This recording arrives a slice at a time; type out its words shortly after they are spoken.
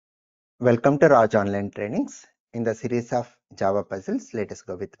Welcome to Raj Online Trainings. In the series of Java puzzles, let us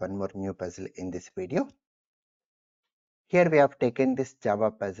go with one more new puzzle in this video. Here we have taken this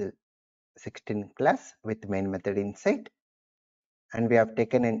Java puzzle 16 class with main method inside, and we have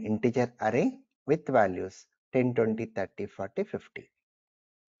taken an integer array with values 10, 20, 30, 40, 50.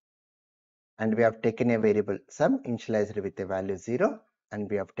 And we have taken a variable sum initialized with a value 0, and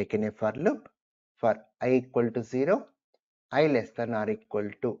we have taken a for loop for I equal to 0, I less than or equal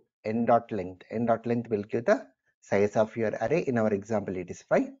to n dot length. N dot length will give the size of your array. In our example, it is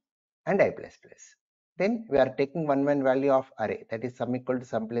 5 and I plus plus. Then we are taking one value of array, that is sum equal to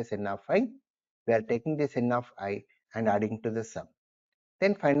sum plus n of I. We are taking this n of I and adding to the sum.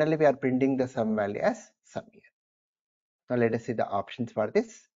 Then finally we are printing the sum value as sum here. Now let us see the options for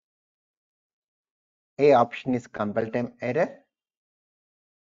this. A option is compile time error.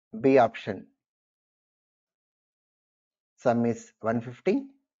 B option, sum is 150.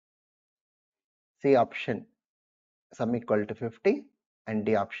 C option, sum equal to 50, and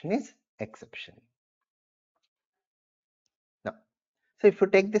D option is exception. Now, so if you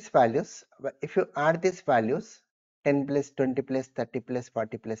take these values, if you add these values 10 plus 20 plus 30 plus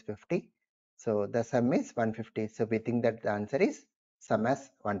 40 plus 50, so the sum is 150. So we think that the answer is sum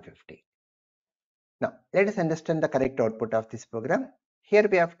as 150. Now let us understand the correct output of this program. Here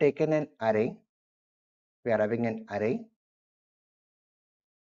we have taken an array. We are having an array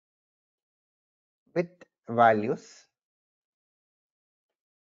with values.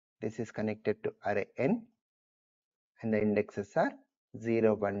 This is connected to array n, and the indexes are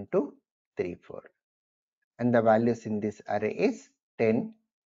 0, 1, 2, 3, 4. And the values in this array is 10,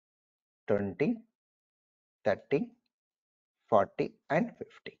 20, 30, 40 and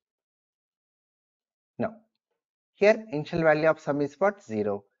 50. Now here initial value of sum is what?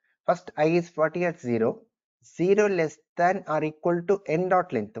 0. First I is 40 at 0. 0 less than or equal to n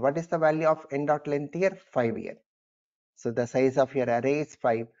dot length. What is the value of n dot length here? 5 here. So the size of your array is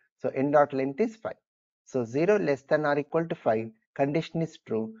 5. So n dot length is 5. So 0 less than or equal to 5. Condition is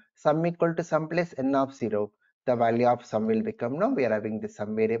true. Sum equal to sum plus n of 0. The value of sum will become now. We are having the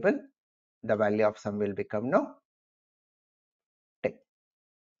sum variable. The value of sum will become now 10.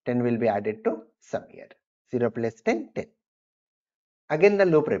 10 will be added to sum here. 0 plus 10, 10. Again the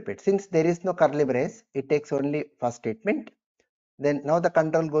loop repeats. Since there is no curly brace, it takes only first statement. Then now the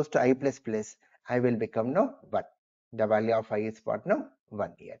control goes to I plus plus. I will become now 1. The value of I is what now?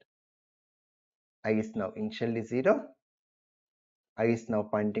 1 here. I is now initially 0. I is now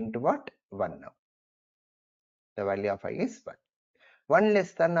pointing to what? 1 now. The value of I is 1. 1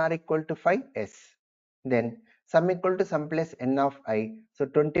 less than or equal to 5? Yes. Then sum equal to sum plus n of I. So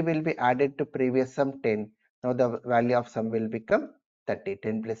 20 will be added to previous sum 10. Now the value of sum will become 30.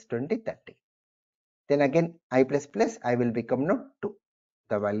 10 plus 20, 30. Then again I plus plus, I will become now 2.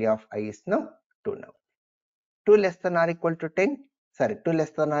 The value of I is now 2 now. 2 less than or equal to 10. Sorry, 2 less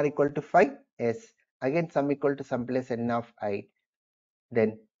than or equal to 5. Yes. Again sum equal to sum plus n of I.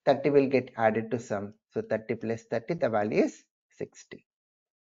 Then 30 will get added to sum. So 30 plus 30, the value is 60.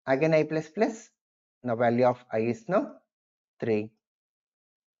 Again I plus plus. Now value of I is now 3.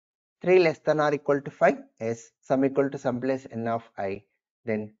 3 less than or equal to 5. Yes. Sum equal to sum plus n of I.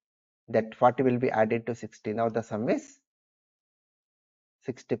 Then that 40 will be added to 60. Now the sum is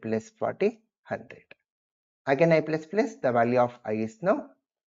 60 plus 40, 100. Again I plus plus, the value of I is now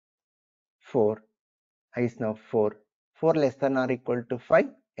 4. I is now 4. 4 less than or equal to 5.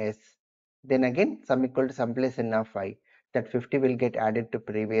 Yes. Then again sum equal to sum plus n of I. That 50 will get added to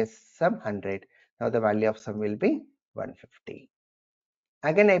previous sum 100. Now the value of sum will be 150.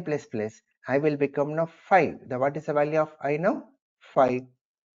 Again I plus plus, I will become now 5. What is the value of I now? 5.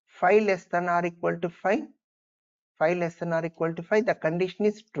 5 less than or equal to 5. 5 less than or equal to 5. The condition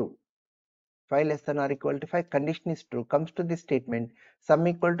is true. 5 less than or equal to 5. Condition is true. Comes to this statement. Sum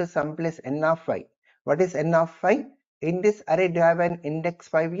equal to sum plus n of 5. What is n of 5? In this array, do you have an index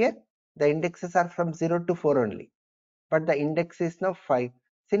 5 here? The indexes are from 0 to 4 only. But the index is now 5.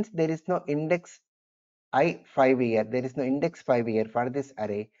 Since there is no index I 5 here, there is no index 5 here for this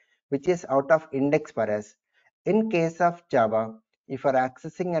array, which is out of index for us. In case of Java, if you are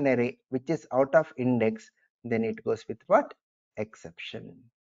accessing an array which is out of index, then it goes with what? Exception.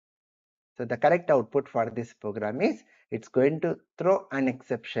 So the correct output for this program is, it's going to throw an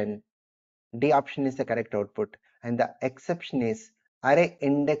exception. D option is the correct output, and the exception is array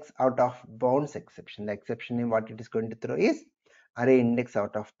index out of bounds exception. The exception in what it is going to throw is array index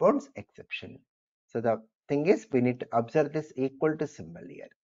out of bounds exception. So the thing is, we need to observe this equal to symbol here.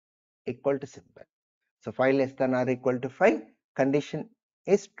 Equal to symbol. So 5 less than or equal to 5, condition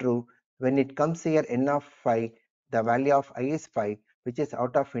is true. When it comes here n of 5, the value of I is 5. which is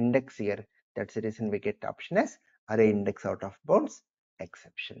out of index here. That's the reason we get option as array index out of bounds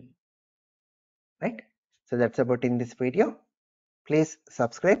exception. Right? So that's about in this video. Please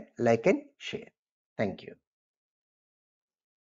subscribe, like and share. Thank you.